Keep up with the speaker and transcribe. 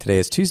Today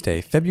is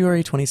Tuesday,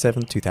 February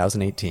 27th,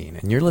 2018,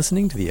 and you're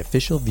listening to the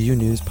official Vue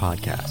News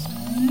podcast.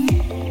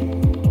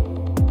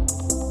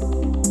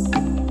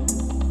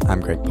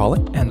 I'm Greg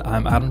Pollitt. And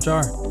I'm Adam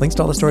Jar. Links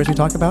to all the stories we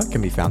talk about can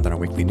be found on our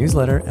weekly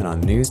newsletter and on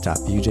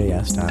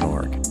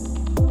news.vuejs.org.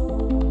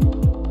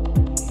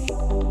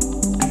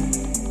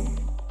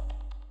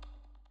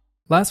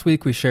 Last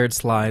week, we shared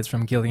slides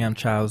from Guillaume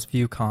Chau's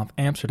VueConf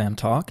Amsterdam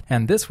talk,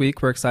 and this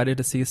week, we're excited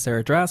to see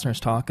Sarah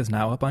Drasner's talk is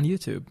now up on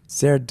YouTube.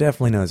 Sarah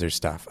definitely knows her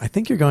stuff. I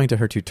think you're going to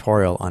her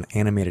tutorial on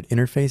animated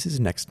interfaces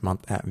next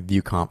month at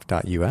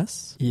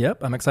vueconf.us. Yep,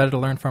 I'm excited to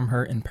learn from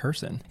her in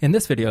person. In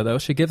this video, though,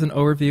 she gives an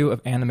overview of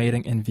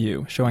animating in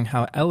Vue, showing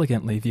how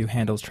elegantly Vue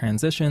handles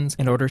transitions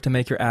in order to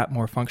make your app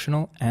more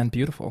functional and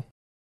beautiful.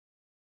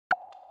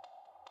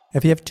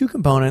 If you have two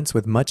components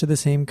with much of the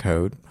same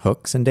code,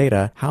 hooks, and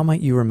data, how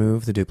might you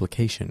remove the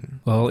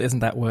duplication? Well, isn't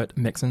that what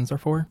mixins are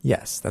for?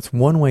 Yes, that's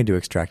one way to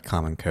extract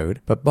common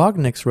code, but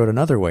Bogniks wrote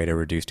another way to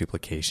reduce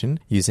duplication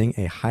using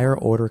a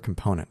higher-order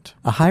component.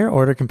 A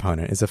higher-order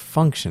component is a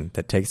function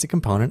that takes a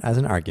component as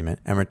an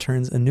argument and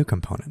returns a new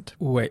component.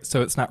 Wait,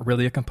 so it's not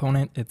really a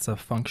component, it's a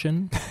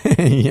function?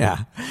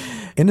 Yeah.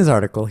 In his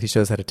article, he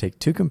shows how to take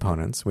two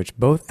components, which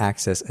both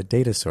access a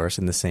data source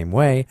in the same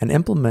way, and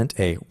implement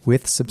a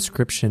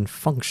with-subscription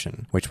function,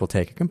 which will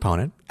take a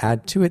component,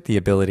 add to it the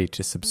ability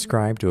to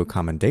subscribe to a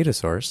common data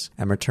source,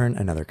 and return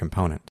another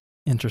component.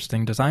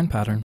 Interesting design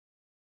pattern.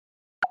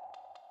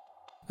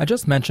 I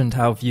just mentioned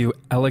how Vue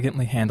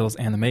elegantly handles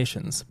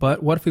animations,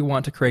 but what if we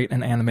want to create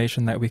an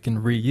animation that we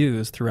can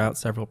reuse throughout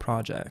several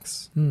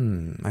projects?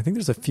 I think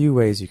there's a few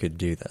ways you could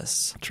do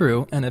this.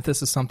 True, and if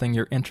this is something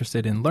you're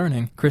interested in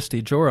learning,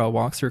 Christy Jora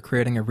walks through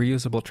creating a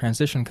reusable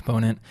transition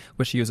component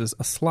which uses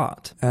a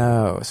slot.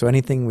 Oh, so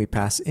anything we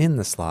pass in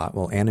the slot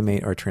will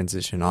animate or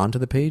transition onto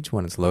the page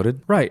when it's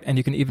loaded? Right, and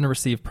you can even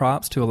receive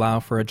props to allow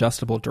for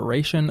adjustable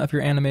duration of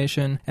your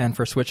animation and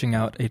for switching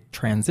out a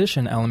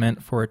transition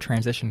element for a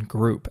transition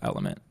group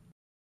element.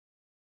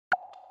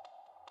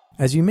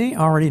 As you may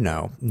already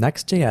know,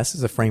 Nuxt.js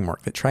is a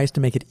framework that tries to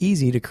make it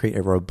easy to create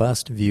a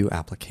robust Vue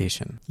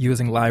application.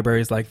 Using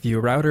libraries like Vue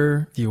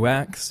Router,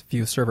 Vuex,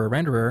 Vue Server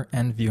Renderer,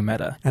 and Vue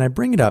Meta. And I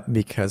bring it up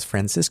because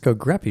Francisco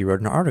Greppi wrote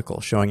an article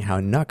showing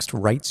how Nuxt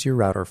writes your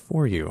router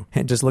for you.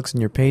 It just looks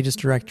in your pages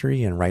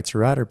directory and writes a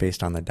router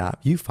based on the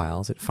 .vue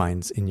files it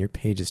finds in your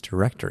pages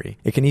directory.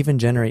 It can even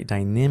generate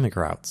dynamic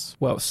routes.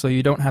 Whoa, so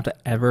you don't have to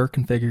ever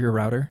configure your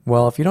router?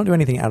 Well, if you don't do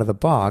anything out of the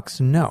box,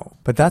 no.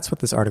 But that's what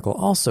this article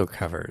also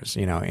covers.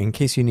 In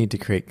case you need to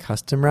create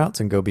custom routes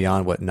and go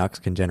beyond what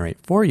Nuxt can generate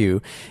for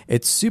you,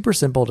 it's super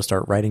simple to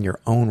start writing your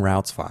own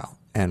routes file,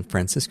 and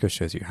Francisco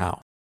shows you how.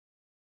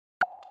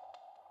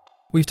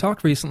 We've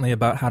talked recently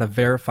about how to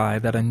verify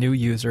that a new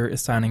user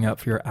is signing up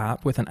for your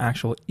app with an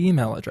actual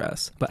email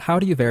address, but how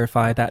do you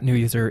verify that new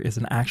user is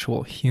an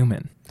actual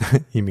human?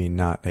 You mean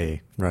not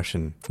a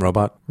Russian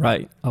robot?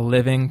 Right, a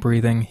living,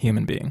 breathing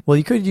human being. Well,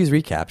 you could use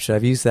Recaptcha.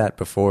 I've used that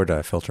before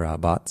to filter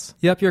out bots.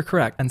 Yep, you're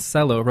correct. And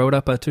Cello wrote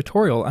up a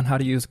tutorial on how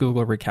to use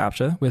Google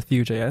Recaptcha with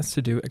Vue.js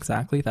to do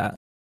exactly that.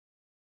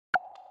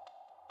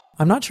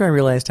 I'm not sure I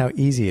realized how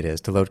easy it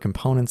is to load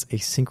components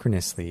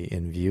asynchronously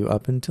in Vue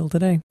up until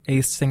today.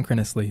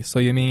 Asynchronously. So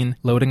you mean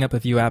loading up a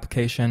Vue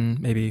application,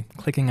 maybe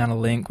clicking on a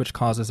link which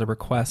causes a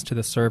request to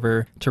the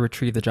server to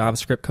retrieve the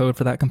JavaScript code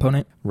for that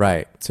component?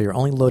 Right. So you're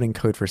only loading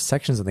code for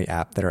sections of the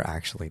app that are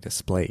actually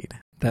displayed.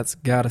 That's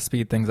gotta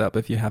speed things up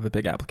if you have a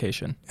big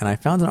application. And I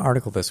found an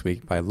article this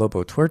week by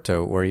Lobo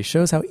Tuerto where he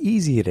shows how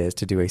easy it is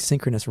to do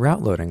asynchronous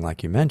route loading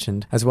like you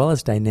mentioned, as well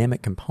as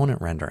dynamic component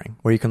rendering,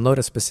 where you can load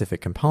a specific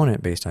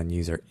component based on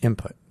user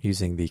input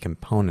using the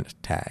component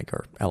tag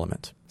or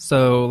element.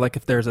 So like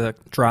if there's a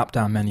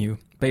drop-down menu,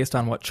 based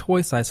on what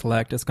choice I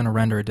select, it's going to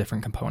render a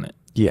different component.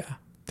 Yeah,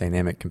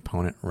 dynamic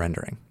component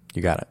rendering.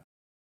 You got it.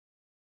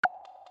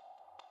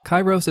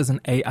 Kairos is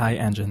an AI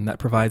engine that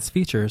provides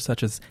features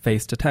such as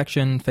face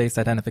detection, face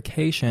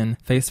identification,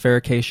 face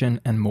verification,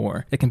 and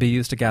more. It can be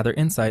used to gather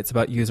insights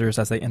about users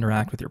as they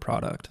interact with your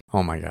product.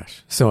 Oh my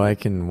gosh. So I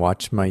can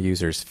watch my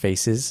users'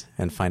 faces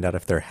and find out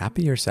if they're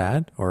happy or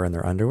sad or in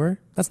their underwear?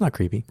 That's not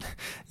creepy.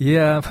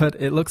 Yeah, but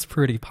it looks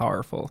pretty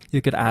powerful. You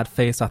could add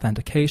face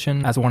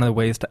authentication as one of the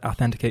ways to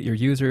authenticate your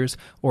users,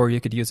 or you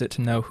could use it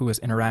to know who is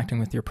interacting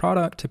with your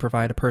product to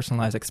provide a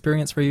personalized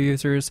experience for your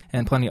users,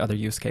 and plenty other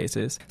use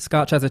cases.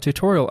 Scotch has a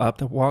tutorial up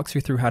that walks you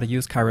through how to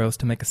use Kairos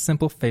to make a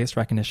simple face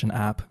recognition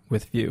app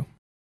with Vue.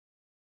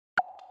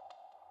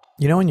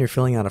 You know when you're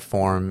filling out a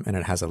form and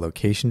it has a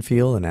location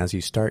field, and as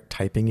you start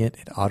typing it,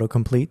 it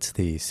auto-completes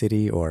the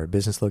city or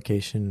business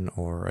location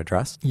or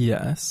address?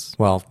 Yes.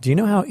 Well, do you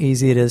know how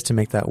easy it is to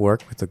make that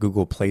work with the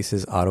Google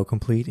Places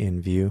autocomplete in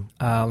Vue?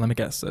 Let me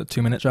guess, a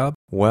 2-minute job?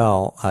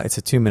 Well, it's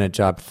a 2-minute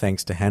job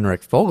thanks to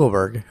Henrik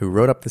Fogelberg, who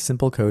wrote up the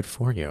simple code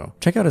for you.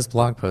 Check out his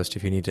blog post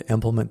if you need to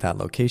implement that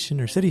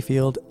location or city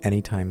field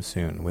anytime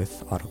soon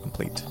with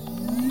autocomplete.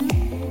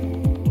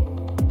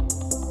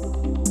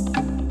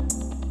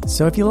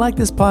 So if you like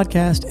this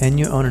podcast and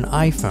you own an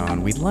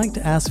iPhone, we'd like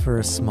to ask for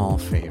a small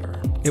favor.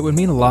 It would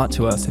mean a lot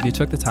to us if you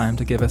took the time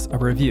to give us a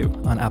review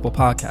on Apple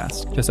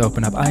Podcasts. Just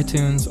open up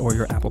iTunes or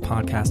your Apple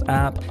Podcast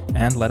app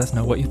and let us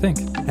know what you think.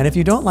 And if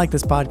you don't like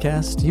this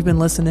podcast, you've been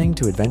listening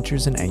to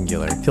Adventures in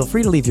Angular. Feel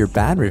free to leave your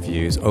bad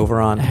reviews over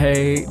on...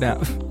 Hey,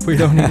 no, we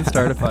don't need to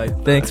start a fight.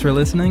 Thanks for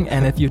listening,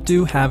 and if you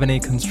do have any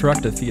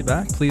constructive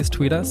feedback, please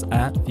tweet us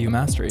at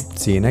ViewMastery.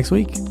 See you next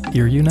week.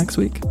 Hear you next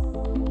week.